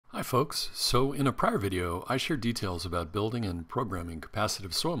Hi folks, so in a prior video I shared details about building and programming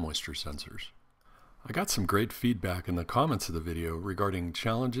capacitive soil moisture sensors. I got some great feedback in the comments of the video regarding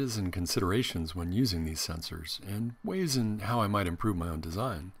challenges and considerations when using these sensors and ways in how I might improve my own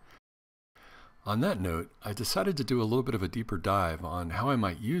design. On that note, I decided to do a little bit of a deeper dive on how I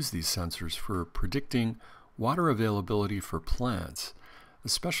might use these sensors for predicting water availability for plants,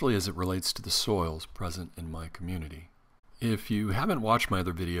 especially as it relates to the soils present in my community. If you haven't watched my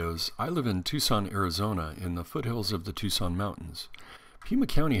other videos, I live in Tucson, Arizona in the foothills of the Tucson Mountains. Pima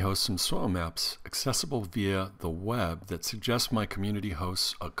County hosts some soil maps accessible via the web that suggest my community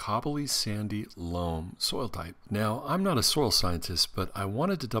hosts a cobbly, sandy, loam soil type. Now, I'm not a soil scientist, but I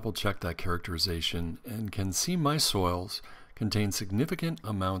wanted to double check that characterization and can see my soils contain significant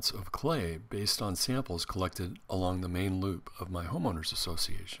amounts of clay based on samples collected along the main loop of my homeowners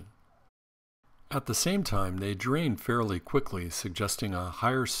association. At the same time, they drain fairly quickly, suggesting a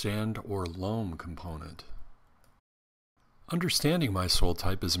higher sand or loam component. Understanding my soil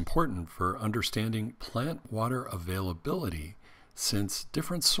type is important for understanding plant water availability, since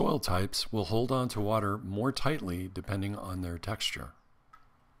different soil types will hold on to water more tightly depending on their texture.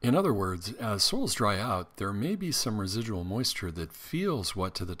 In other words, as soils dry out, there may be some residual moisture that feels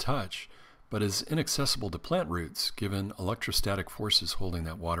wet to the touch, but is inaccessible to plant roots given electrostatic forces holding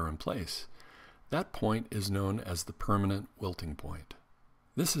that water in place. That point is known as the permanent wilting point.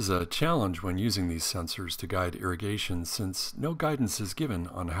 This is a challenge when using these sensors to guide irrigation, since no guidance is given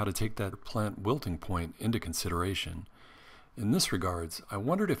on how to take that plant wilting point into consideration. In this regards, I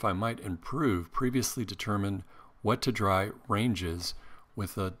wondered if I might improve previously determined wet to dry ranges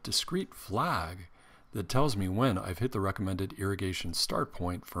with a discrete flag that tells me when I've hit the recommended irrigation start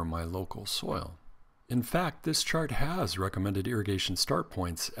point for my local soil. In fact, this chart has recommended irrigation start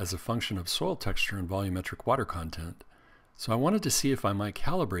points as a function of soil texture and volumetric water content. So I wanted to see if I might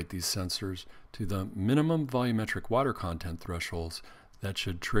calibrate these sensors to the minimum volumetric water content thresholds that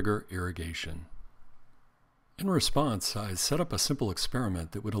should trigger irrigation. In response, I set up a simple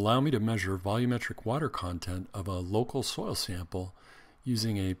experiment that would allow me to measure volumetric water content of a local soil sample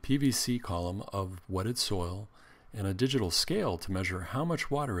using a PVC column of wetted soil and a digital scale to measure how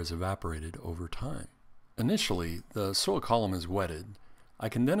much water is evaporated over time. Initially, the soil column is wetted. I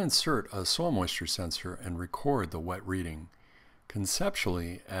can then insert a soil moisture sensor and record the wet reading.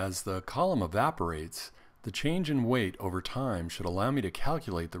 Conceptually, as the column evaporates, the change in weight over time should allow me to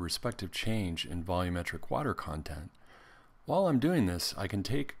calculate the respective change in volumetric water content. While I'm doing this, I can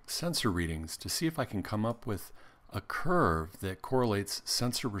take sensor readings to see if I can come up with a curve that correlates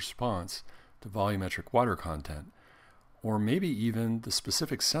sensor response to volumetric water content, or maybe even the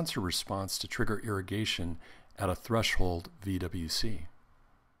specific sensor response to trigger irrigation at a threshold VWC.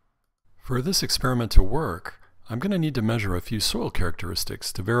 For this experiment to work, I'm going to need to measure a few soil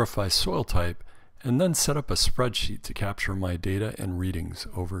characteristics to verify soil type and then set up a spreadsheet to capture my data and readings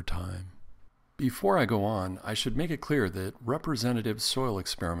over time. Before I go on, I should make it clear that representative soil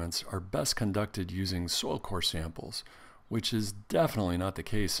experiments are best conducted using soil core samples, which is definitely not the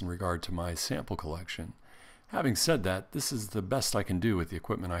case in regard to my sample collection. Having said that, this is the best I can do with the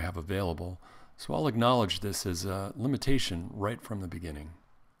equipment I have available, so I'll acknowledge this as a limitation right from the beginning.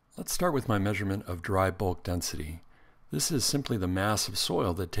 Let's start with my measurement of dry bulk density. This is simply the mass of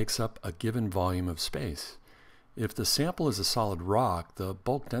soil that takes up a given volume of space. If the sample is a solid rock, the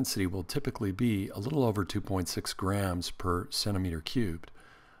bulk density will typically be a little over 2.6 grams per centimeter cubed.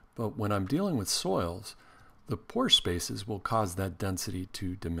 But when I'm dealing with soils, the pore spaces will cause that density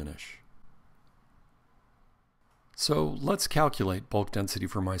to diminish. So let's calculate bulk density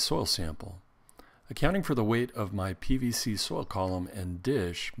for my soil sample. Accounting for the weight of my PVC soil column and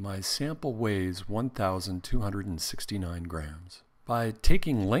dish, my sample weighs 1,269 grams. By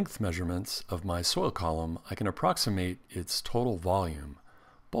taking length measurements of my soil column, I can approximate its total volume.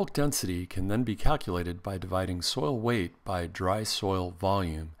 Bulk density can then be calculated by dividing soil weight by dry soil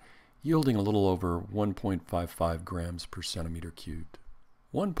volume, yielding a little over 1.55 grams per centimeter cubed.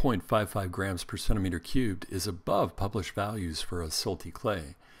 1.55 grams per centimeter cubed is above published values for a silty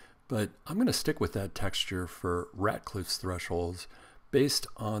clay, but I'm going to stick with that texture for Ratliff's thresholds based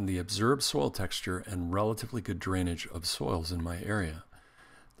on the observed soil texture and relatively good drainage of soils in my area.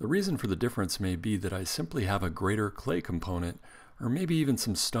 The reason for the difference may be that I simply have a greater clay component, or maybe even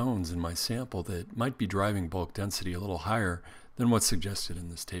some stones in my sample that might be driving bulk density a little higher than what's suggested in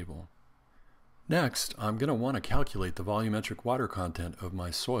this table. Next, I'm going to want to calculate the volumetric water content of my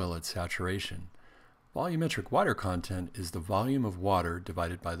soil at saturation. Volumetric water content is the volume of water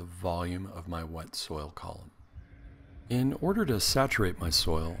divided by the volume of my wet soil column. In order to saturate my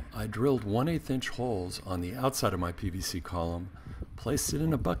soil, I drilled 1/8 inch holes on the outside of my PVC column, placed it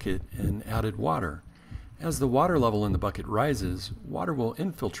in a bucket, and added water. As the water level in the bucket rises, water will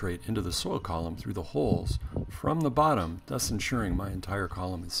infiltrate into the soil column through the holes from the bottom, thus ensuring my entire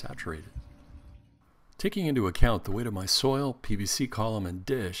column is saturated. Taking into account the weight of my soil, PVC column, and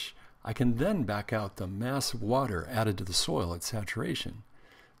dish, I can then back out the mass of water added to the soil at saturation.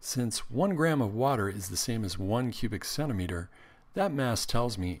 Since 1 gram of water is the same as 1 cubic centimeter, that mass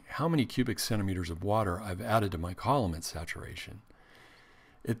tells me how many cubic centimeters of water I've added to my column at saturation.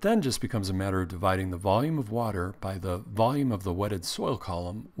 It then just becomes a matter of dividing the volume of water by the volume of the wetted soil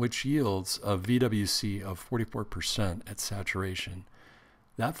column, which yields a VWC of 44% at saturation.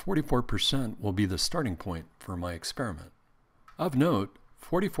 That 44% will be the starting point for my experiment. Of note,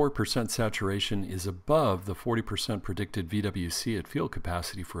 44% saturation is above the 40% predicted VWC at field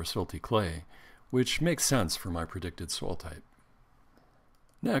capacity for a silty clay, which makes sense for my predicted soil type.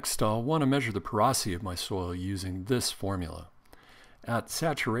 Next, I'll want to measure the porosity of my soil using this formula. At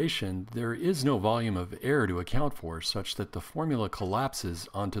saturation, there is no volume of air to account for, such that the formula collapses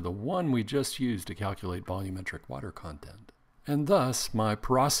onto the one we just used to calculate volumetric water content. And thus, my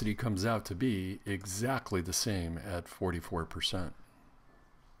porosity comes out to be exactly the same at 44%.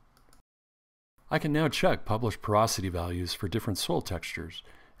 I can now check published porosity values for different soil textures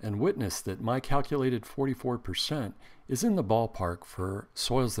and witness that my calculated 44% is in the ballpark for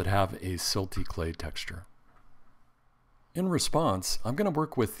soils that have a silty clay texture. In response, I'm going to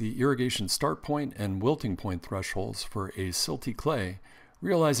work with the irrigation start point and wilting point thresholds for a silty clay,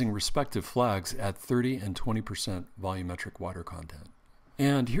 realizing respective flags at 30 and 20% volumetric water content.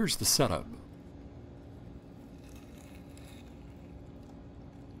 And here's the setup.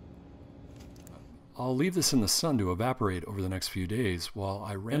 I'll leave this in the sun to evaporate over the next few days while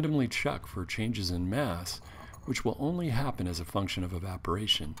I randomly check for changes in mass, which will only happen as a function of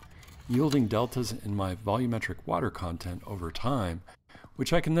evaporation, yielding deltas in my volumetric water content over time,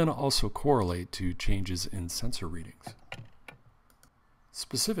 which I can then also correlate to changes in sensor readings.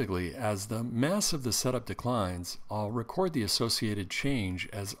 Specifically, as the mass of the setup declines, I'll record the associated change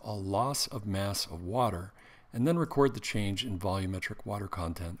as a loss of mass of water, and then record the change in volumetric water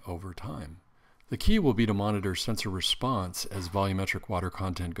content over time. The key will be to monitor sensor response as volumetric water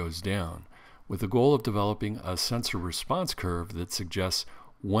content goes down, with the goal of developing a sensor response curve that suggests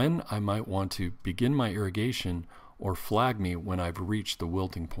when I might want to begin my irrigation or flag me when I've reached the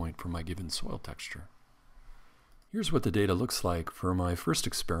wilting point for my given soil texture. Here's what the data looks like for my first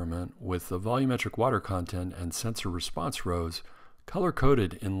experiment with the volumetric water content and sensor response rows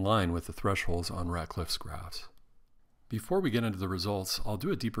color-coded in line with the thresholds on Ratliff's graphs. Before we get into the results, I'll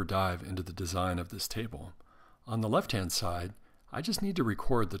do a deeper dive into the design of this table. On the left-hand side, I just need to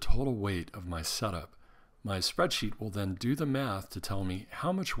record the total weight of my setup. My spreadsheet will then do the math to tell me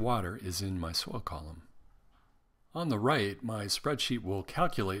how much water is in my soil column. On the right, my spreadsheet will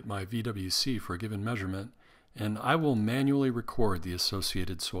calculate my VWC for a given measurement, and I will manually record the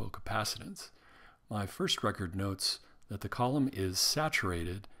associated soil capacitance. My first record notes that the column is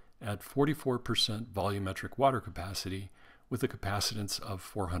saturated at 44% volumetric water capacity with a capacitance of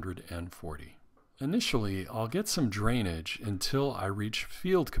 440. Initially, I'll get some drainage until I reach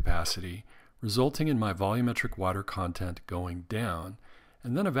field capacity, resulting in my volumetric water content going down,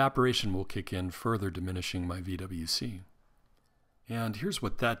 and then evaporation will kick in, further diminishing my VWC. And here's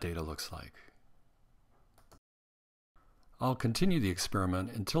what that data looks like. I'll continue the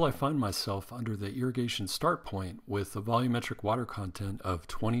experiment until I find myself under the irrigation start point with a volumetric water content of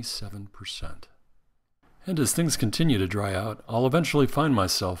 27%. And as things continue to dry out, I'll eventually find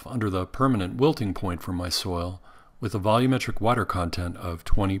myself under the permanent wilting point for my soil with a volumetric water content of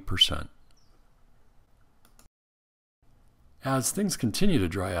 20%. As things continue to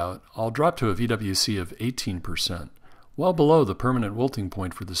dry out, I'll drop to a VWC of 18%. Well below the permanent wilting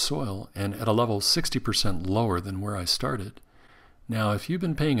point for the soil and at a level 60% lower than where I started. Now, if you've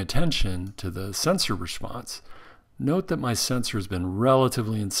been paying attention to the sensor response, note that my sensor has been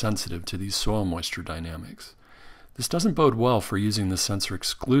relatively insensitive to these soil moisture dynamics. This doesn't bode well for using the sensor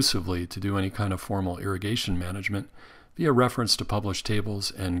exclusively to do any kind of formal irrigation management via reference to published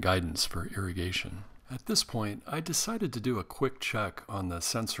tables and guidance for irrigation. At this point, I decided to do a quick check on the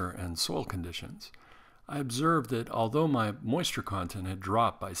sensor and soil conditions. I observed that although my moisture content had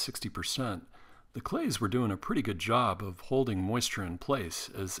dropped by 60%, the clays were doing a pretty good job of holding moisture in place,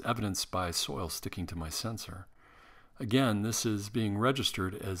 as evidenced by soil sticking to my sensor. Again, this is being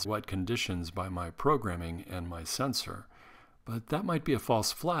registered as wet conditions by my programming and my sensor, but that might be a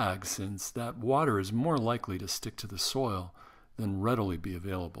false flag since that water is more likely to stick to the soil than readily be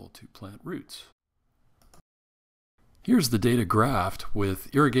available to plant roots. Here's the data graphed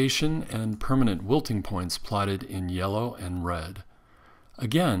with irrigation and permanent wilting points plotted in yellow and red.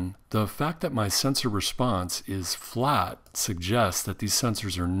 Again, the fact that my sensor response is flat suggests that these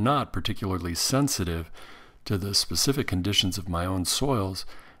sensors are not particularly sensitive to the specific conditions of my own soils,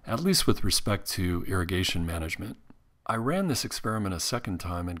 at least with respect to irrigation management. I ran this experiment a second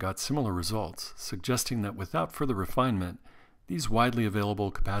time and got similar results, suggesting that without further refinement, these widely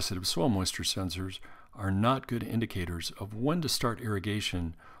available capacitive soil moisture sensors are not good indicators of when to start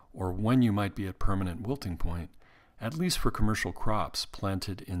irrigation or when you might be at permanent wilting point, at least for commercial crops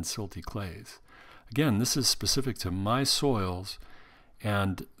planted in silty clays. Again, this is specific to my soils,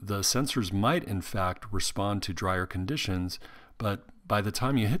 and the sensors might in fact respond to drier conditions, but by the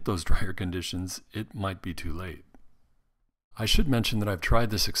time you hit those drier conditions, it might be too late. I should mention that I've tried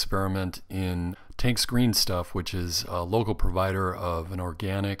this experiment in Tank's Green Stuff, which is a local provider of an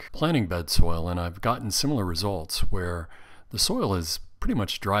organic planting bed soil, and I've gotten similar results where the soil is pretty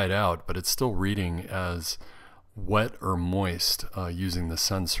much dried out, but it's still reading as wet or moist using the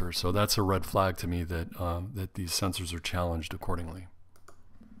sensor. So that's a red flag to me that, that these sensors are challenged accordingly.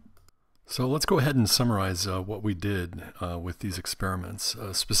 So let's go ahead and summarize what we did with these experiments.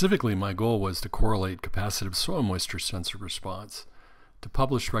 Specifically, my goal was to correlate capacitive soil moisture sensor response to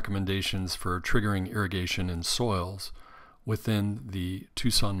published recommendations for triggering irrigation in soils within the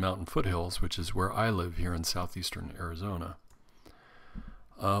Tucson Mountain foothills, which is where I live here in southeastern Arizona.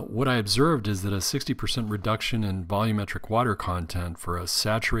 What I observed is that a 60% reduction in volumetric water content for a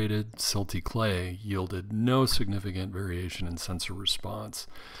saturated silty clay yielded no significant variation in sensor response.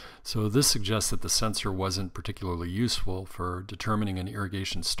 So this suggests that the sensor wasn't particularly useful for determining an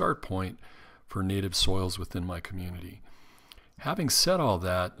irrigation start point for native soils within my community. Having said all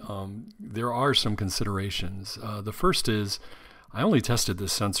that, there are some considerations. The first is I only tested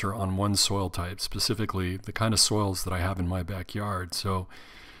this sensor on one soil type, specifically the kind of soils that I have in my backyard. So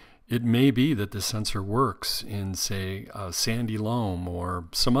it may be that this sensor works in, say, sandy loam or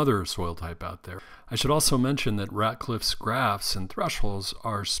some other soil type out there. I should also mention that Ratliff's graphs and thresholds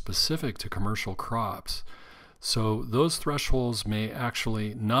are specific to commercial crops. So those thresholds may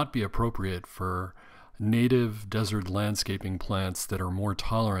actually not be appropriate for native desert landscaping plants that are more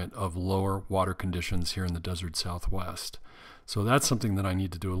tolerant of lower water conditions here in the desert Southwest. So that's something that I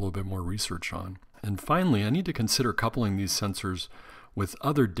need to do a little bit more research on. And finally, I need to consider coupling these sensors with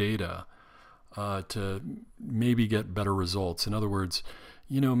other data to maybe get better results. In other words,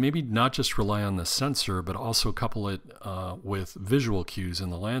 maybe not just rely on the sensor, but also couple it with visual cues in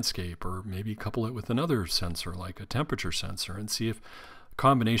the landscape, or maybe couple it with another sensor like a temperature sensor, and see if a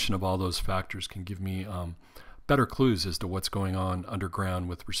combination of all those factors can give me better clues as to what's going on underground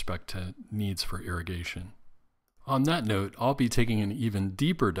with respect to needs for irrigation. On that note, I'll be taking an even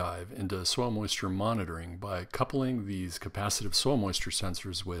deeper dive into soil moisture monitoring by coupling these capacitive soil moisture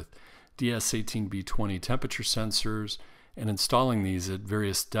sensors with DS18B20 temperature sensors and installing these at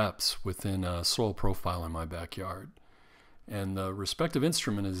various depths within a soil profile in my backyard. And the respective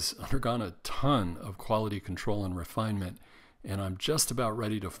instrument has undergone a ton of quality control and refinement, and I'm just about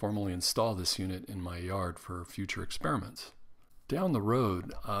ready to formally install this unit in my yard for future experiments. Down the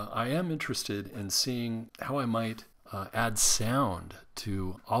road, I am interested in seeing how I might add sound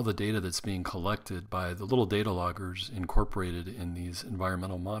to all the data that's being collected by the little data loggers incorporated in these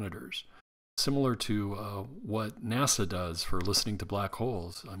environmental monitors. Similar to what NASA does for listening to black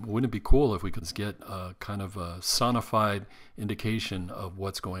holes. Wouldn't it be cool if we could get a kind of a sonified indication of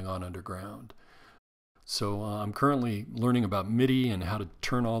what's going on underground? So I'm currently learning about MIDI and how to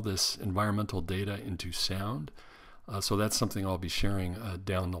turn all this environmental data into sound. So that's something I'll be sharing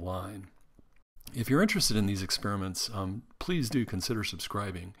down the line. If you're interested in these experiments, please do consider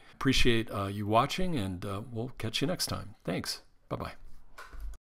subscribing. Appreciate you watching, and we'll catch you next time. Thanks. Bye-bye.